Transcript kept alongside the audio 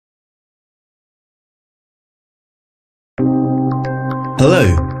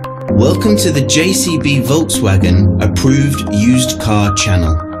Hello, welcome to the JCB Volkswagen Approved Used Car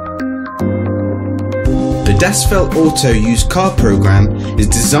channel. The Das Feld Auto Used Car program is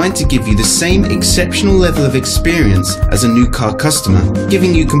designed to give you the same exceptional level of experience as a new car customer,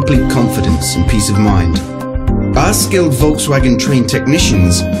 giving you complete confidence and peace of mind. Our skilled Volkswagen trained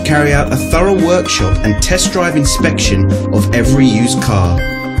technicians carry out a thorough workshop and test drive inspection of every used car.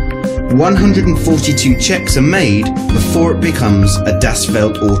 142 checks are made before it becomes a Das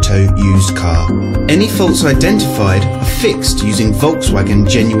Feld Auto used car. Any faults identified are fixed using Volkswagen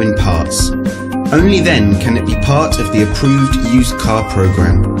genuine parts. Only then can it be part of the approved used car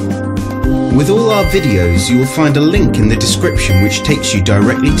program. With all our videos, you will find a link in the description which takes you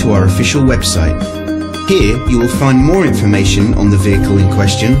directly to our official website. Here you will find more information on the vehicle in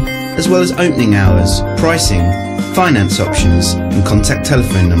question, as well as opening hours, pricing, finance options and contact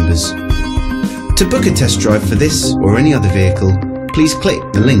telephone numbers. To book a test drive for this or any other vehicle, please click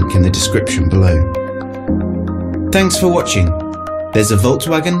the link in the description below. Thanks for watching. There's a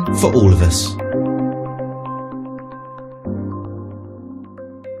Volkswagen for all of us.